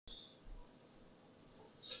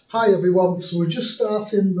Hi everyone, so we're just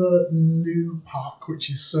starting the new pack, which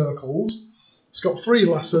is Circles. It's got 3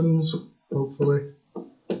 lessons, hopefully,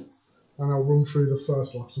 and I'll run through the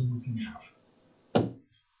first lesson with you now.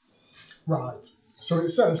 Right, so it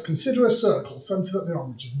says, consider a circle centred at the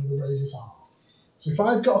origin with a radius r. So if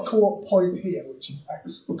I've got a co-op point here, which is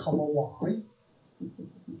x, y,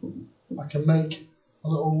 I can make a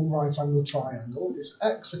little right-angled triangle. It's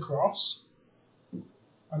x across,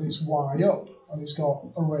 and it's y up, and it's got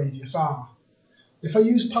a radius r. If I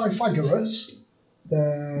use Pythagoras,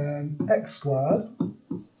 then x squared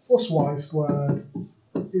plus y squared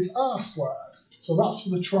is r squared. So that's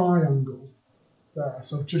for the triangle there.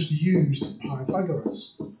 So I've just used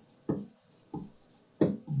Pythagoras.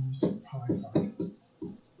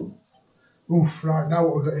 Oof, right, now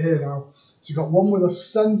what we've got here now. So you've got one with a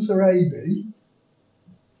centre AB,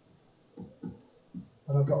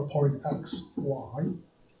 and I've got a point x, y.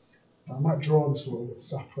 I might draw this a little bit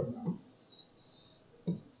separate now.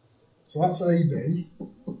 So that's AB,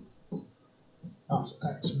 that's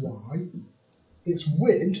xy. Its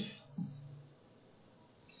width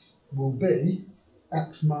will be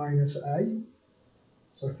x minus a.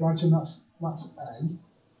 So if imagine that's a,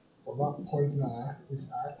 but that point there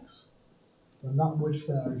is x, then that width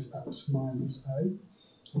there is x minus a.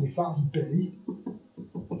 And if that's b,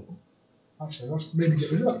 actually let's maybe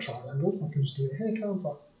get rid of that triangle. I can just do it here, can't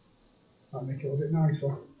I? That'll make it a little bit nicer.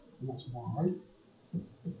 And that's y.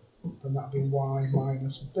 Then that'd be y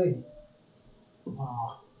minus b.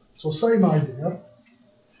 So same idea.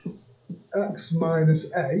 X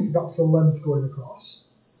minus a, that's the length going across,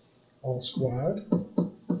 all squared.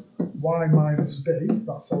 Y minus b,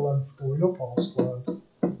 that's the length going up, all squared,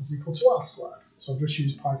 is equal to r squared. So I've just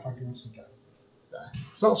used Pythagoras again. There.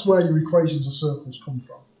 So that's where your equations of circles come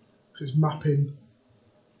from, because it's mapping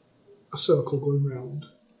a circle going round.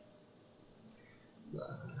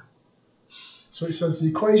 There. So it says the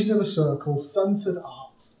equation of a circle centred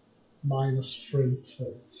at minus 3,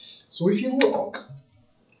 2. So if you look,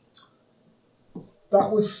 that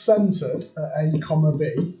was centred at a comma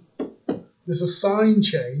b. There's a sign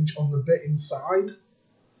change on the bit inside.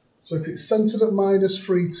 So if it's centred at minus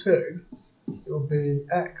 3, 2, it'll be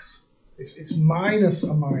x. It's minus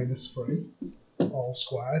a minus 3, all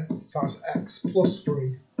squared. So that's x plus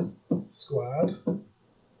 3 squared.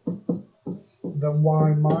 Then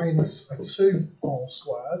y minus a 2 all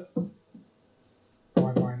squared.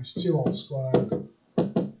 Y minus 2 all squared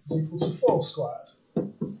is equal to 4 squared.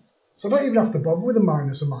 So I don't even have to bother with a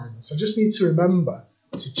minus. I just need to remember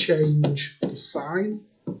to change the sign.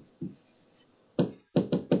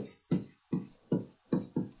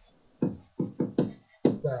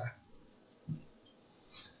 There.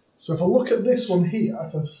 So if I look at this one here,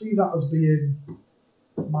 if I see that as being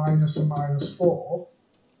minus a minus 4,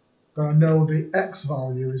 then I know the x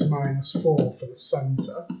value is minus 4 for the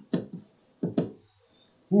centre.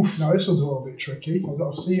 Oof, now this one's a little bit tricky. I've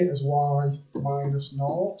got to see it as y minus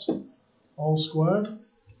 0 all squared.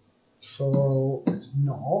 So it's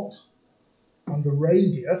 0. And the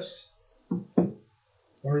radius, now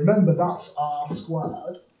remember that's r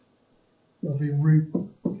squared, it'll be root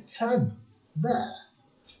 10 there.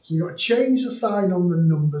 So you've got to change the sign on the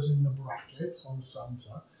numbers in the brackets on the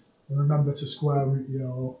centre, and remember to square root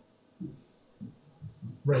your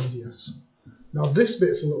radius. Now this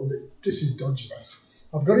bit's a little bit, this is dodginess.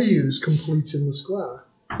 I've got to use completing the square.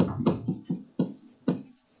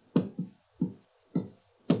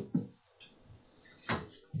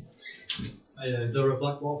 Is there a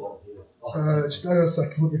black wall here? Just hang on a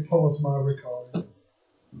second, let me pause my recording.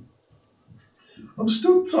 I'm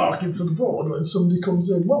still talking to the board when somebody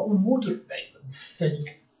comes in. What wouldn't make them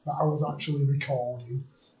think that I was actually recording?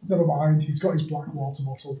 Never mind, he's got his black water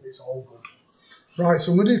bottle, it's all good. Right,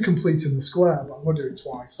 so I'm going to do completing the square, but I'm going to do it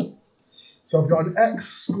twice. So I've got an x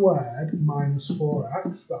squared minus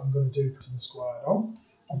 4x that I'm going to do the squared on.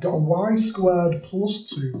 I've got a y squared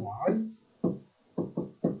plus 2y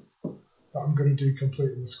that I'm going to do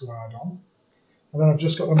completing the squared on. And then I've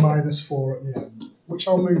just got a minus 4 at the end, which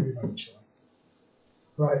I'll move eventually.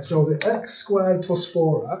 Right, so the x squared plus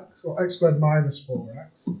 4x, or x squared minus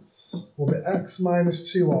 4x, will be x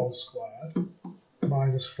minus 2 all squared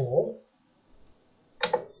minus 4.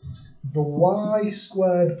 The y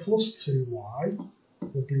squared plus 2y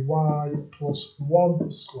will be y plus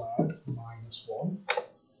 1 squared minus 1.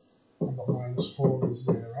 And that minus 4 is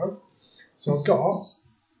 0. So I've got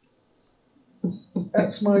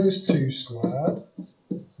x minus 2 squared,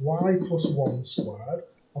 y plus 1 squared.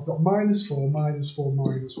 I've got minus 4, minus 4,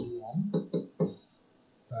 minus 1.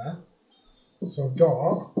 There. So I've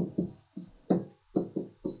got,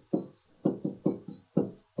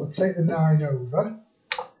 I'll take the 9 over.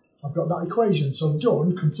 I've got that equation. So I've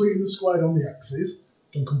done completing the squared on the x's,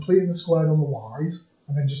 done completing the squared on the y's,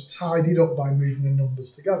 and then just tidied up by moving the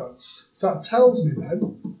numbers together. So that tells me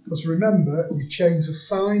then, because remember, you change the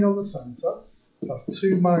sign on the centre, so that's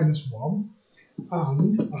 2 minus 1,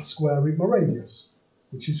 and I square root my radius,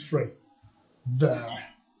 which is 3. There.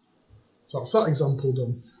 So that's that example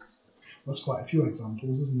done. That's quite a few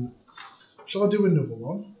examples, isn't it? Shall I do another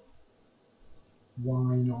one?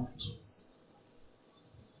 Why not?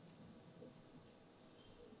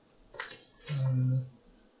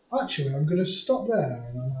 Actually, I'm going to stop there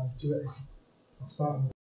and then I'll do it. I'll start another